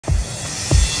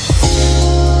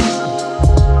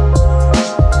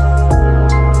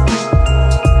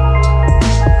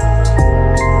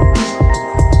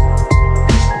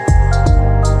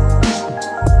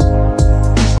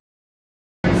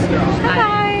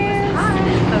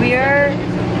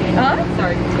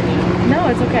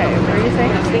Okay, what were you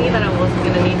saying? I was thinking that I wasn't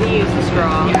gonna need to use the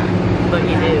straw. Yeah. But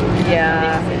you do.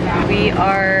 Yeah. We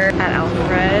are at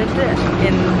Alfred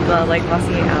in the like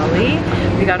Bossy Alley.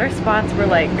 We got our spots. We're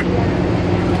like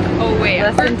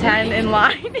less than 10 in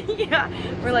line. Yeah.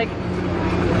 We're like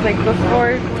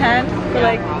before 10.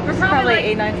 We're probably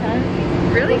 8, 9,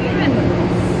 10. Really? Even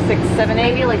 6, 7,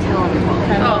 8. maybe like 10, 11, 12.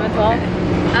 10, 11, 12. Okay.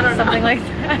 I don't know. Something like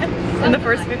that. In the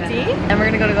first 15. And we're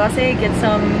gonna go to Glossy, get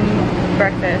some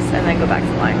breakfast, and then go back to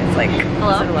the line. It's like,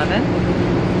 hello? is it 11?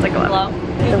 It's like 11. Hello?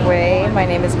 The way, my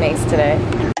name is Mace today.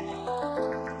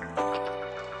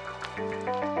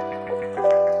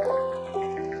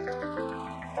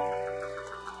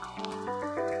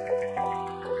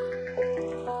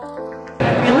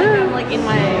 I'm like in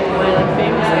my like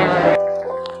famous area.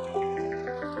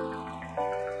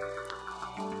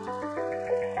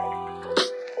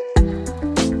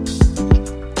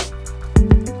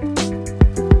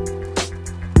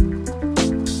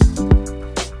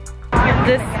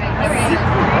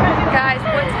 Guys,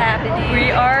 what's happening?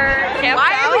 We are camped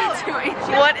out.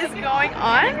 What is going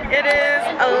on? It is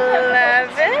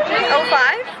 11:05.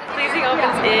 Pleasing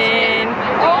opens in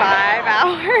 5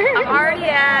 hours. I'm already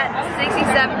at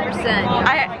 67%.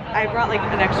 I brought like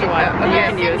an extra one that you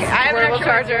can use. I have an extra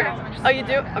charger. Oh, you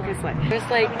do? Okay, slide. There's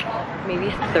like maybe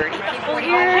 30 people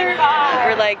here.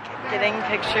 We're like getting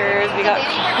pictures. We got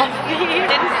coffee.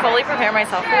 Didn't fully prepare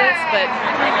myself for this, but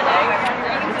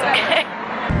it's okay.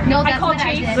 No, that's what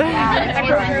I did.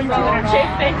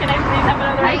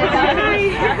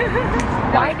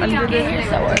 Why did you get here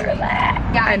so early?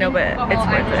 I know, but it's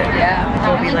worth it. Yeah.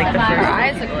 We'll be like the first. Your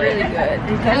eyes look really good.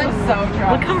 I was so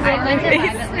drunk. Look how red my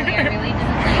face is.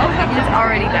 It's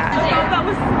already bad.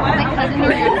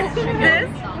 This.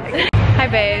 Hi,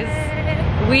 bays.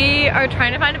 We are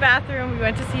trying to find a bathroom. We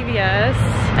went to CVS,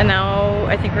 and now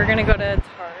I think we're gonna go to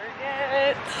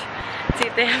Target. See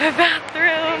if they have a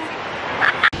bathroom.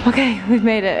 Okay, we've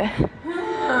made it.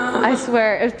 I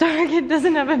swear, if Target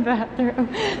doesn't have a bathroom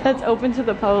that's open to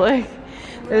the public,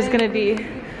 there's gonna be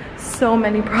so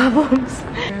many problems.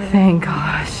 Thank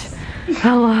gosh.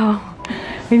 Hello.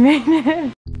 We made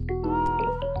it.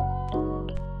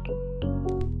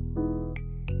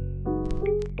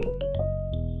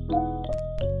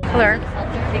 Hello.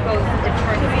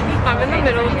 I'm in the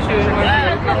middle of choosing.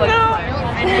 No.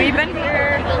 We've been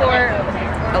here for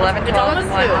 11, 12, almost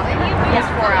 4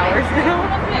 hours now.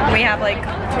 We have like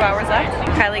 2 hours left.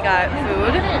 Kylie got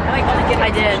food. I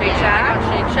did. Shake Shack. I got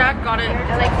Shake Shack. Got it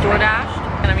DoorDashed.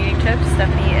 And I'm eating chips.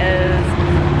 Stephanie is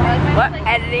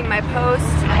Editing my post.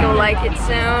 Go like it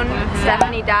soon.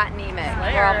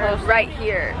 Stephanie.Nemec. Right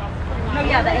here.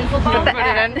 Yeah, the ankle ball. put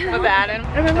it in. Put that in.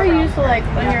 I remember you used to like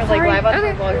when you're like live on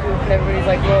the vlog group and everybody's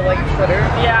like, well, like Twitter.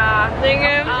 Yeah,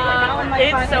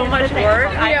 it's so much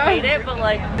work. I hate it, but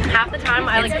like half the time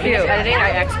I like finish editing,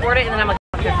 I export it, and then I'm like,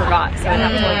 I forgot. So I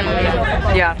have to like,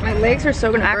 yeah. My legs are so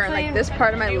gonna burn. Like this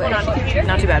part of my leg.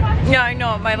 Not too bad. Yeah, I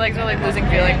know. My legs are like losing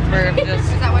feeling for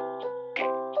just.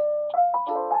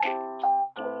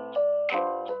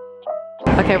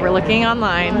 Okay, we're looking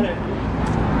online.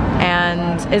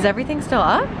 And is everything still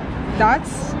up?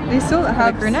 They still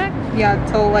have crew neck? Yeah,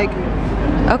 till like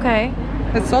okay.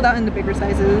 It's sold out in the bigger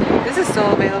sizes. This is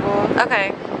still available.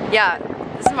 Okay. Yeah.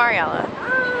 This is Mariella.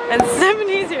 And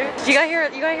Stephanie's here. You got here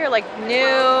like noon.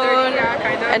 Yeah,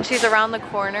 kind of. And she's around the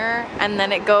corner, and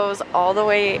then it goes all the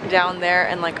way down there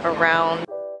and like around.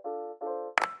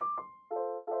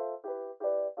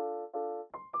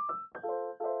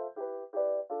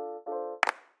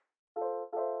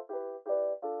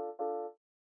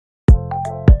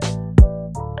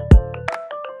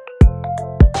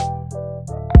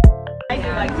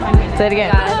 Say it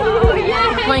again.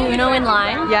 playing Uno in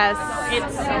line. Yes.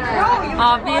 It's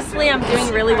obviously I'm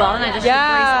doing really well, and I just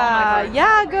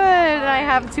yeah, good. And I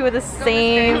have two of the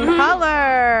same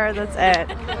color. That's it.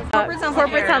 Corporate sounds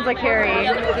like Harry.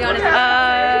 It's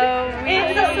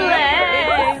a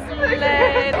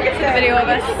sled. Get to the video of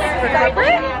us for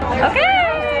corporate.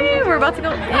 Okay, we're about to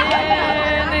go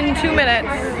in 2 minutes.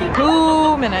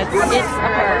 2 minutes. It's a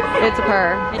purr. It's a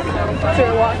purr. So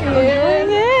we're walking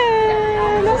in.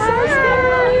 Yeah, that's so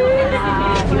scary.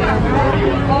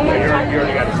 You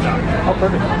already got to stop. Oh,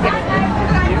 perfect.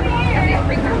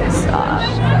 Stop.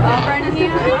 All right in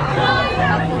here.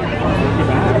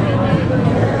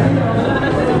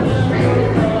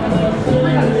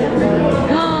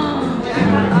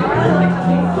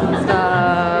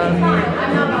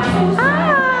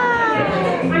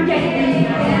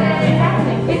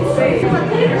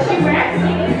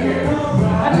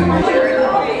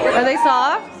 Are they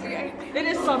soft? It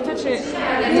is soft, touch it.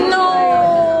 No.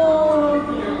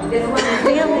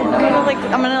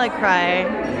 I'm gonna like cry.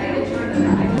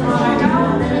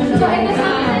 So if there's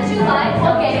something that you like,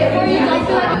 okay, before you like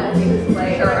to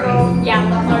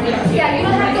yeah, you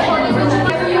don't have to order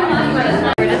whatever you want.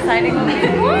 We're deciding. I'm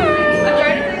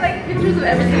trying to take like pictures of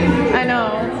everything. I know.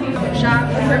 Shop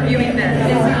reviewing this.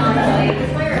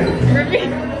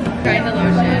 Trying the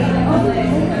lotion.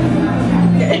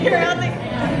 You're out there.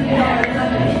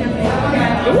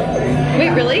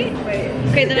 Wait, really?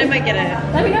 Okay, then I might get it.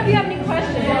 Let me know if you have any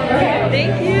questions. Okay.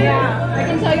 Thank you. Yeah, I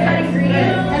can tell you about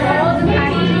ingredients and all of the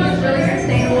packaging is really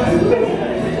sustainable.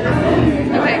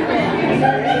 Okay, cool.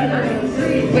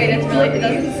 Wait, it's really, it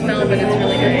doesn't smell, but it's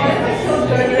really good.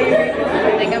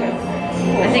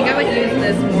 I think I would use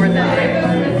this more than,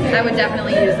 I would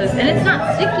definitely use this. And it's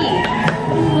not sticky.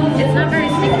 It's not very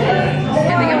sticky.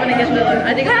 I think I'm gonna get the,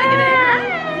 I think I'm gonna get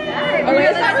it. Oh,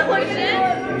 wait, that's the lotion?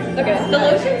 Okay. The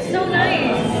lotion's so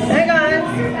nice. Hey guys.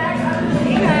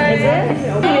 Hey guys.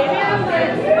 Maybe I'll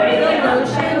get the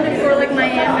lotion for like my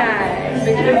handbag.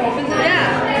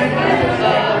 Yeah.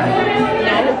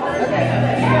 No. Okay.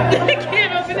 I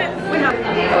can't open it.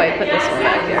 Oh wait, put this one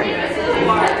back here.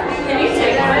 Can you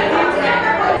take that?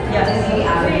 Yes.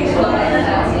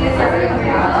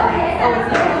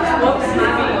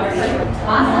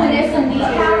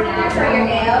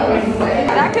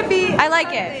 That could be. I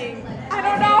like it. I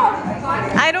don't know.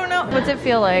 I don't know. What's it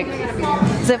feel like?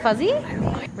 Is it fuzzy?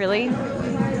 Really?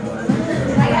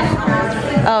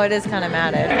 Oh, it is kind of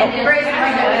matted.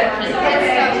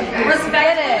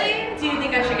 Respectfully, do you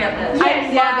think I should get this? I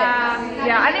love it.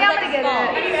 Yeah, I think I'm gonna get it.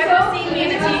 Have you ever seen me in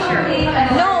a t-shirt?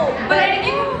 No, but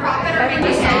You can crop it or make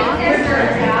it soft.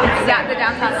 Yeah, the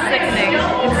downtown sickening.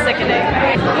 It's sickening.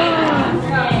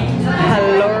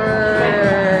 Hello.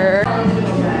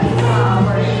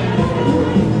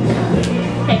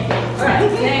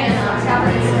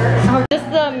 Just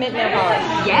the mint nail polish.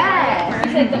 Yeah.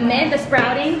 You said the mint, the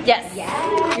sprouting? Yes.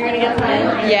 You're gonna get the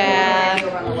mint? Yeah.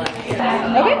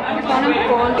 Okay.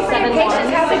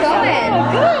 Patience, how's it going?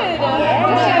 Good.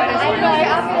 I know your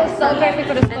outfit is so perfect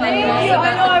for the I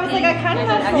know. I was like, I kind of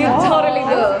have. You totally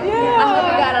do. Yeah. I hope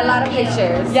you got a lot of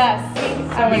pictures. Yes.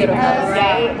 So many pictures.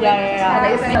 Yeah.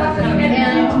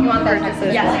 And you want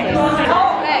purchases? Yes, please.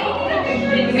 Okay.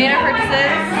 We made our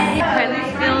purchases.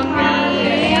 Kylie's filming.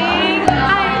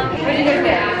 What did you guys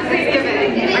get?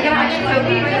 I got my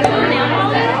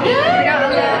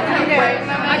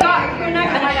I got a crew neck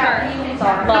and a shirt.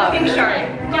 Love. Pink shirt.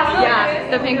 Yeah,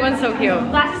 the pink one's so cute.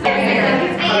 Like, bye.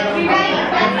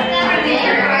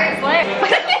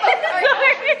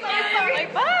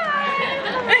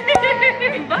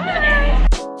 Bye.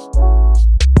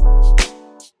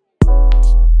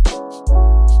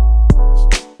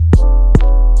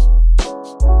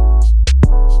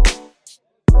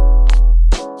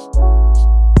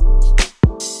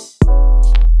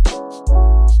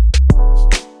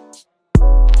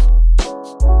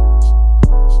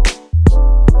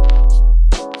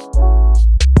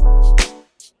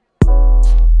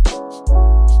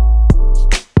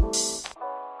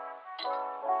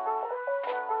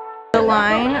 The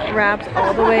line wraps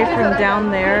all the way from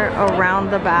down there around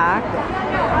the back.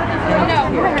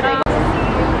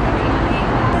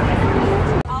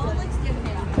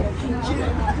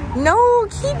 No,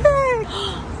 keep it!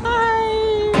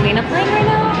 Hi! Lena playing right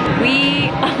now? We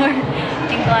are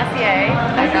in Glacier.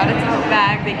 I got a tote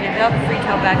bag. They give out free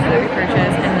tote bags for every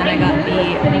purchase. And then I got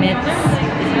the mint,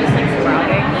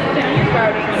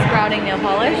 sprouting nail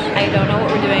polish. I don't know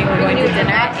what we're doing. We're going to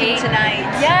dinner at 8 tonight.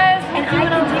 Yes! And I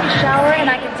can take a shower and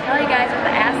I can tell you guys what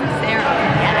the acid serum.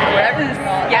 Yeah. Whatever this is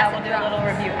called. Yeah, we'll do a little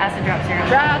review. Acid drop serum.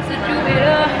 Drops of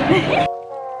Jupiter.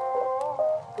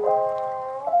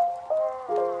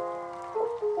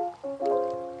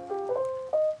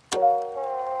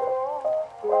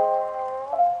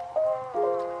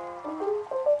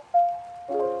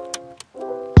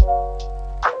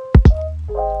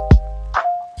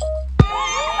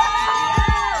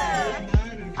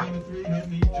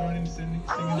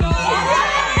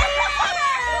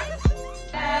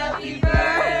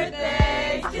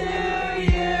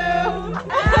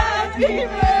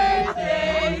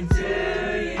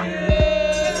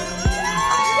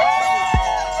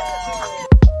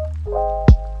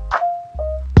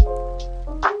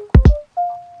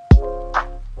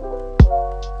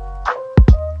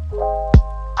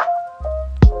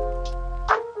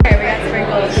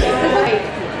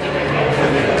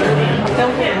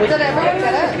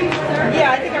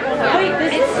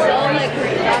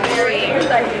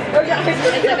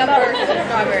 It's like a burst of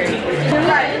strawberry.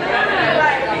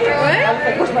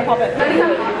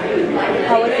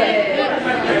 How is it?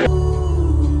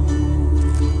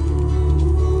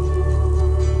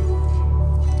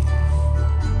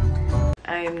 I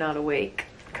am not not awake.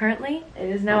 Currently, it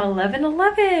is now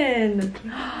 11:11.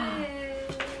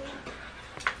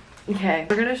 Okay,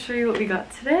 we're gonna show you what we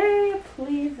got today.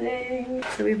 Pleasing.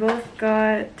 So we both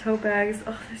got tote bags.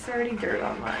 Oh, there's already dirt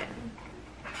on mine.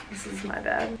 This is my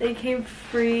bad. They came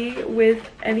free with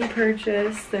any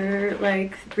purchase. They're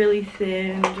like really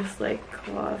thin, just like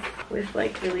cloth with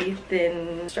like really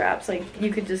thin straps. Like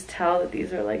you could just tell that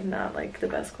these are like not like the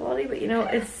best quality, but you know,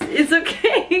 it's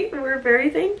okay. We're very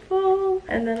thankful.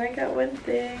 And then I got one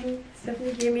thing.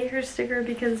 Stephanie gave me her sticker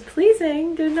because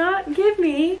Pleasing did not give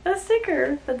me a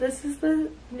sticker, but this is the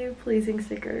new Pleasing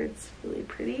sticker. It's really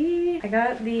pretty. I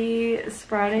got the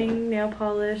sprouting nail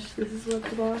polish. This is what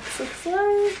the box looks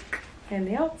like. And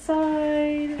the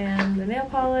outside and the nail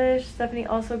polish. Stephanie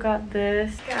also got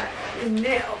this. Got the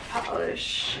nail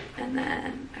polish. And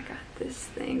then I got this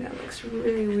thing that looks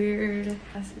really weird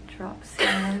as it drops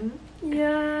in.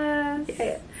 Yes.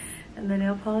 Yeah. And the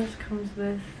nail polish comes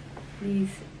with these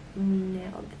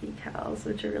nail decals,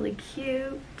 which are really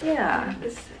cute. Yeah,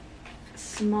 this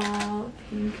small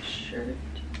pink shirt.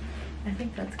 I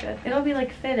think that's good. It'll be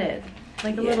like fitted,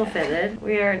 like a little fitted.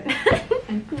 We are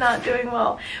not doing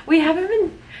well. We haven't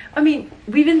been, I mean,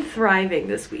 we've been thriving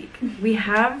this week. We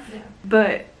have,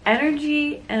 but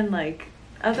energy and like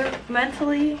other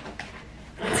mentally,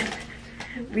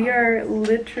 we are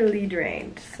literally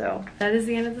drained. So that is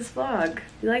the end of this vlog.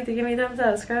 If you like to give me a thumbs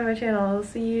up, subscribe to my channel. I'll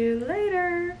see you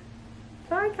later.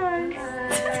 Bye guys.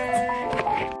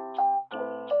 Bye.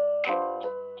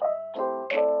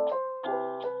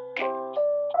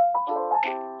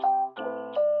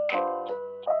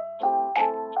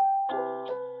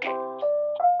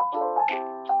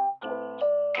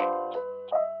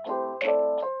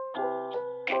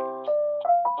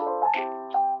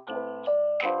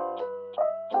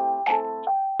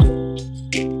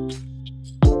 You